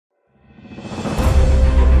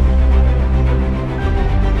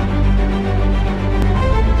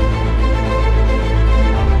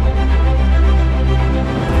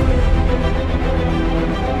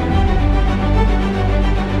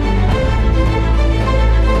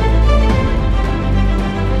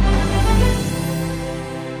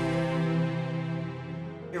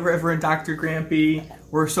Reverend Dr. Grampy.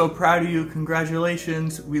 We're so proud of you.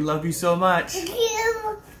 Congratulations. We love you so much.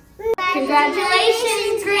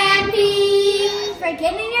 Congratulations, Grampy, for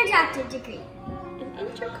getting your doctorate degree. In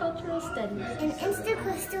intercultural studies. In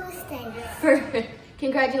intercultural studies. Perfect.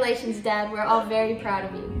 Congratulations, Dad. We're all very proud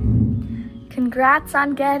of you. Congrats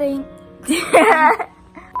on getting...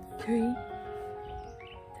 Three.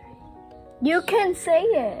 You can say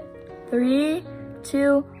it. 3,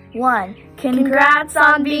 2, 1. Congrats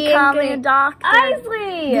on becoming a doctor.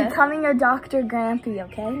 Isley! Becoming a Dr. Grampy,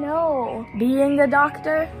 okay? No. Being a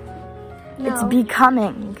doctor? No. It's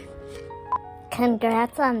becoming.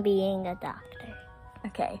 Congrats on being a doctor.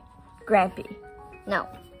 Okay. Grampy. No.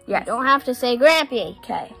 Yes. You don't have to say Grampy.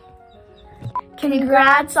 Okay.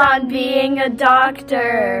 Congrats on being a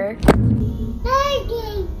doctor. Hi,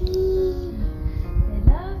 Grampy. I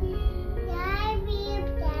love you. Love you,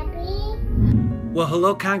 Daddy. Well,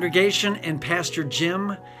 hello, congregation and Pastor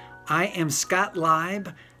Jim. I am Scott Leib,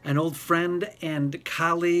 an old friend and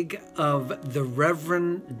colleague of the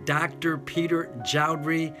Reverend Dr. Peter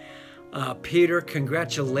Joudry. Peter,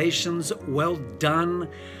 congratulations. Well done.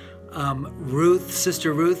 Ruth,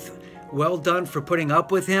 Sister Ruth, well done for putting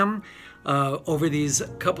up with him over these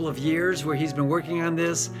couple of years where he's been working on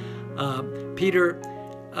this. Peter,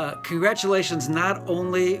 congratulations not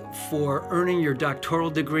only for earning your doctoral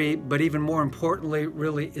degree, but even more importantly,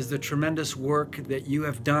 really, is the tremendous work that you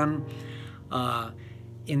have done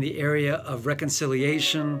in the area of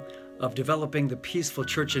reconciliation, of developing the Peaceful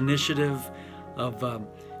Church Initiative, of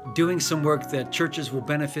doing some work that churches will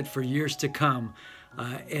benefit for years to come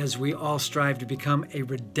as we all strive to become a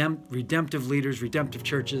redemptive leaders, redemptive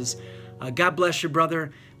churches. God bless you,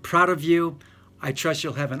 brother. Proud of you. I trust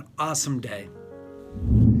you'll have an awesome day.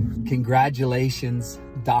 Congratulations,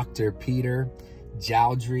 Dr. Peter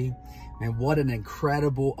Joudry. Man, what an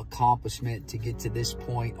incredible accomplishment to get to this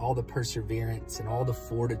point, all the perseverance and all the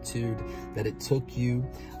fortitude that it took you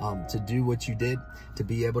to do what you did, to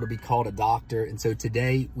be able to be called a doctor. And so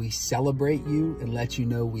today we celebrate you and let you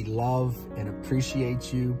know we love and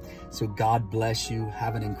appreciate you. So God bless you.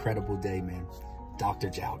 Have an incredible day, man. Dr.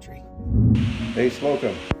 Joudry. Hey,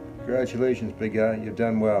 Slocum. Congratulations, big guy. You've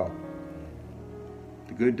done well.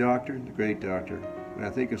 The good doctor, the great doctor. When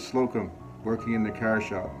I think of Slocum working in the car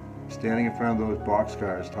shop, standing in front of those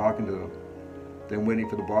boxcars, talking to them, then waiting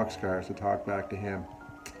for the boxcars to talk back to him.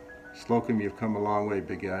 Slocum, you've come a long way,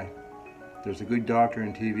 big guy. There's a good doctor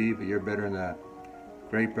in TV, but you're better than that.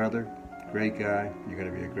 Great brother, great guy. You're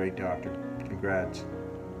going to be a great doctor. Congrats.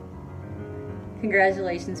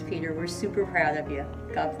 Congratulations, Peter. We're super proud of you.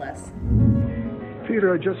 God bless.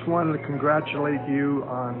 Peter, I just wanted to congratulate you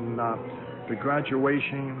on the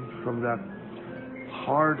graduation from that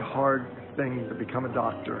hard thing to become a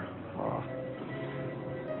doctor.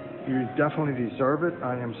 You definitely deserve it.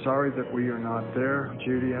 I am sorry that we are not there,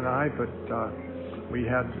 Judy and I, but we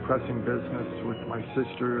had pressing business with my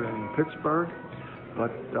sister in Pittsburgh.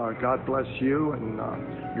 But God bless you and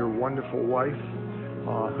your wonderful wife,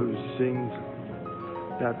 who's seeing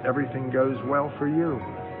that everything goes well for you.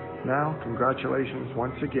 Now, congratulations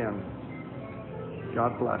once again.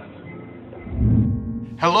 God bless.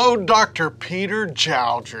 Hello, Dr. Peter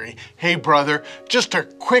Joudry. Hey, brother, just a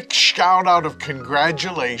quick shout out of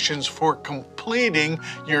congratulations for completing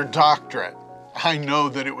your doctorate. I know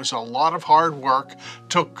that it was a lot of hard work,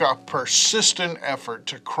 took a persistent effort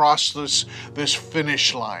to cross this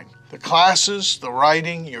finish line. The classes, the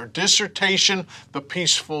writing, your dissertation, the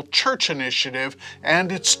Peaceful Church Initiative,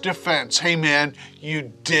 and its defense. Hey, man,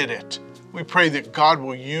 you did it. We pray that God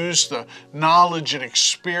will use the knowledge and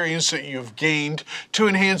experience that you've gained to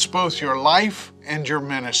enhance both your life and your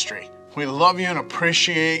ministry. We love you and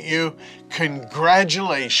appreciate you.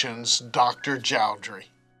 Congratulations, Dr. Joudry.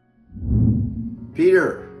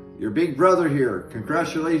 Peter, your big brother here,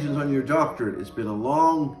 congratulations on your doctorate. It's been a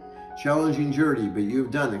long, challenging journey, but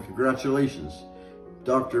you've done it. Congratulations.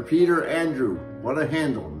 Dr. Peter Andrew, what a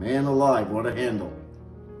handle. Man alive, what a handle.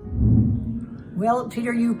 Well,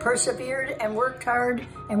 Peter, you persevered and worked hard,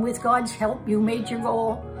 and with God's help, you made your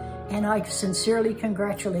goal, and I sincerely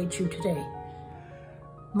congratulate you today.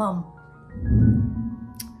 Mom.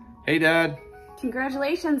 Hey, Dad.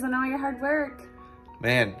 Congratulations on all your hard work.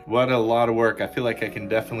 Man, what a lot of work. I feel like I can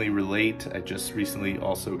definitely relate. I just recently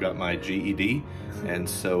also got my GED, and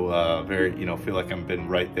so feel like I've been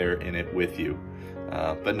right there in it with you.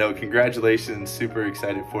 But no, congratulations. Super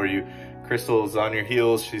excited for you. Crystal's on your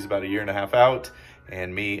heels. She's about 1.5 years out.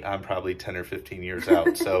 And me, I'm probably 10 or 15 years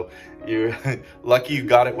out. So you're lucky you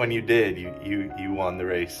got it when you did. You won the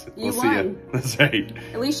race. We'll see you. That's right.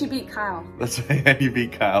 At least you beat Kyle. That's right. You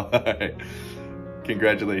beat Kyle. All right.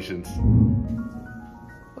 Congratulations.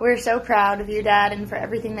 We're so proud of you, Dad, and for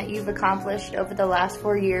everything that you've accomplished over the last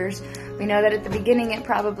 4 years. We know that at the beginning it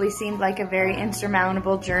probably seemed like a very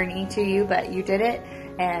insurmountable journey to you, but you did it.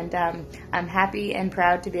 And I'm happy and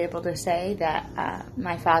proud to be able to say that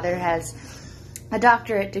my father has a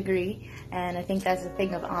doctorate degree, and I think that's a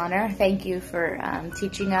thing of honor. Thank you for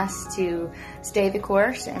teaching us to stay the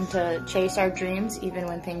course and to chase our dreams even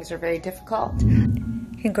when things are very difficult.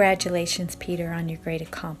 Congratulations, Peter, on your great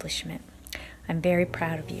accomplishment. I'm very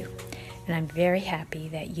proud of you, and I'm very happy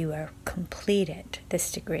that you have completed this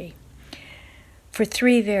degree for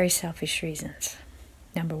 3 very selfish reasons.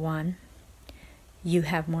 Number 1, you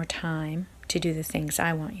have more time to do the things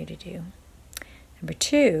I want you to do. Number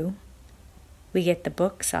 2, we get the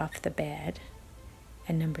books off the bed.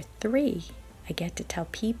 And number 3, I get to tell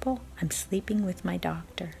people I'm sleeping with my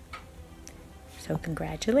doctor. So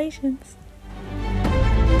congratulations.